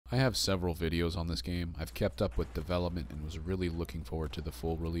I have several videos on this game. I've kept up with development and was really looking forward to the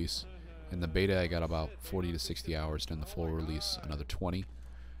full release. In the beta I got about 40 to 60 hours, and in the full release another 20.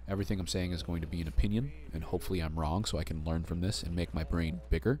 Everything I'm saying is going to be an opinion, and hopefully I'm wrong so I can learn from this and make my brain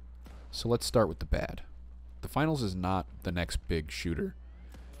bigger. So let's start with the bad. The Finals is not the next big shooter.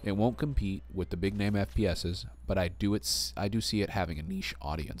 It won't compete with the big name FPSs, but I do see it having a niche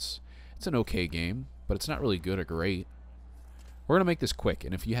audience. It's an okay game, but it's not really good or great. We're going to make this quick,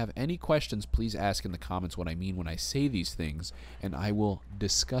 and if you have any questions, please ask in the comments what I mean when I say these things, and I will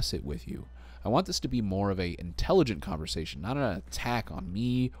discuss it with you. I want this to be more of an intelligent conversation, not an attack on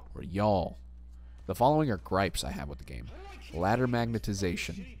me or y'all. The following are gripes I have with the game. Ladder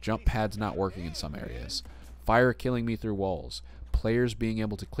magnetization, jump pads not working in some areas, fire killing me through walls, players being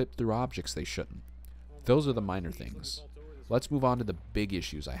able to clip through objects they shouldn't. Those are the minor things. Let's move on to the big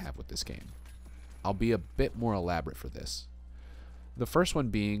issues I have with this game. I'll be a bit more elaborate for this. The first one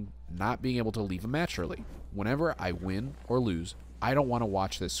being not being able to leave a match early. Whenever I win or lose, I don't want to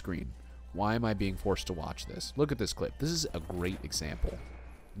watch this screen. Why am I being forced to watch this? Look at this clip. This is a great example.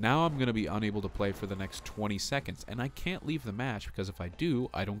 Now I'm going to be unable to play for the next 20 seconds, and I can't leave the match because if I do,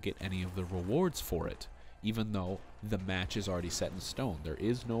 I don't get any of the rewards for it, even though the match is already set in stone. There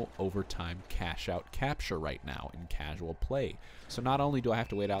is no overtime cash out capture right now in casual play. So not only do I have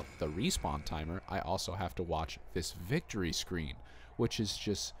to wait out the respawn timer, I also have to watch this victory screen, which is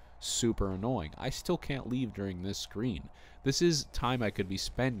just super annoying. I still can't leave during this screen. This is time I could be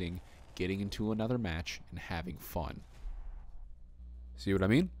spending getting into another match and having fun. See what I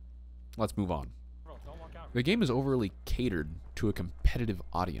mean? Let's move on. The game is overly catered to a competitive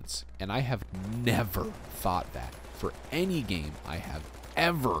audience, and I have never thought that for any game I have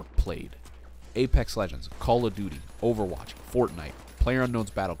ever played. Apex Legends, Call of Duty, Overwatch, Fortnite,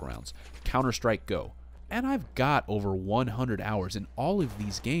 PlayerUnknown's Battlegrounds, Counter-Strike Go, and I've got over 100 hours in all of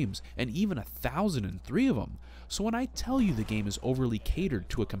these games, and even 1,003 of them. So when I tell you the game is overly catered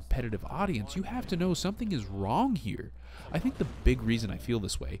to a competitive audience, you have to know something is wrong here. I think the big reason I feel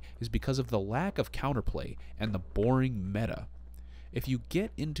this way is because of the lack of counterplay and the boring meta. If you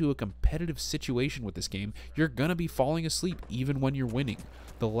get into a competitive situation with this game, you're gonna be falling asleep even when you're winning.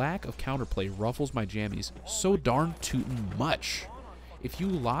 The lack of counterplay ruffles my jammies so darn tootin' much. If you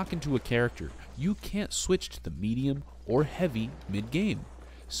lock into a character, you can't switch to the medium or heavy mid-game.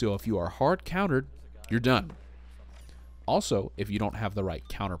 So if you are hard countered, you're done. Also, if you don't have the right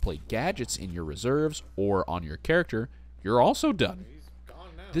counterplay gadgets in your reserves or on your character, you're also done.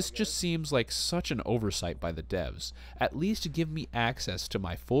 This just seems like such an oversight by the devs. At least give me access to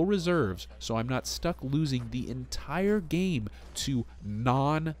my full reserves so I'm not stuck losing the entire game to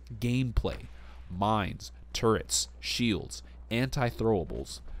non-gameplay. Mines, turrets, shields,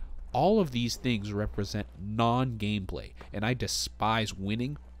 anti-throwables. All of these things represent non-gameplay, and I despise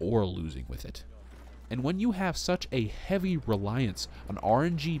winning or losing with it. And when you have such a heavy reliance on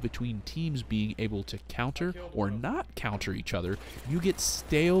RNG between teams being able to counter or not counter each other, you get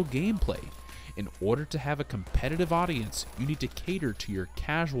stale gameplay. In order to have a competitive audience, you need to cater to your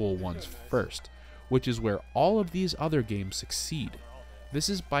casual ones first, which is where all of these other games succeed. This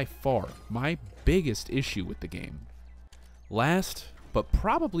is by far my biggest issue with the game. Last, but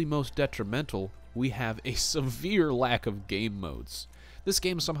probably most detrimental, we have a severe lack of game modes. This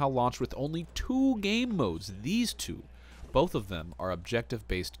game somehow launched with only 2 game modes, these two. Both of them are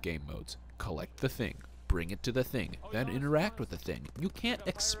objective-based game modes. Collect the thing, bring it to the thing, then interact with the thing. You can't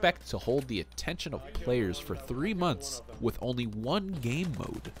expect to hold the attention of players for 3 months with only 1 game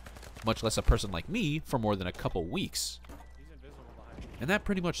mode, much less a person like me for more than a couple weeks. And that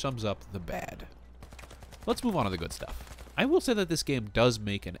pretty much sums up the bad. Let's move on to the good stuff. I will say that this game does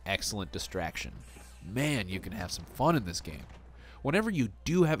make an excellent distraction. Man, you can have some fun in this game. Whenever you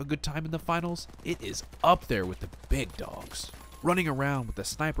do have a good time in the finals, it is up there with the big dogs. Running around with the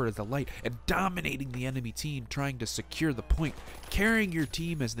sniper as the light and dominating the enemy team trying to secure the point, carrying your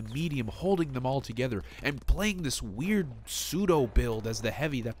team as the medium holding them all together, and playing this weird pseudo build as the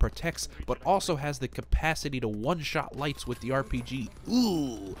heavy that protects but also has the capacity to one-shot lights with the RPG.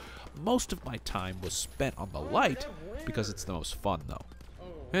 Ooh! Most of my time was spent on the light because it's the most fun though.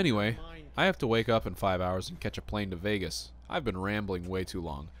 Anyway, I have to wake up in 5 hours and catch a plane to Vegas. I've been rambling way too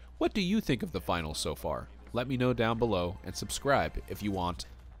long. What do you think of the finals so far? Let me know down below and subscribe if you want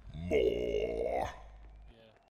more.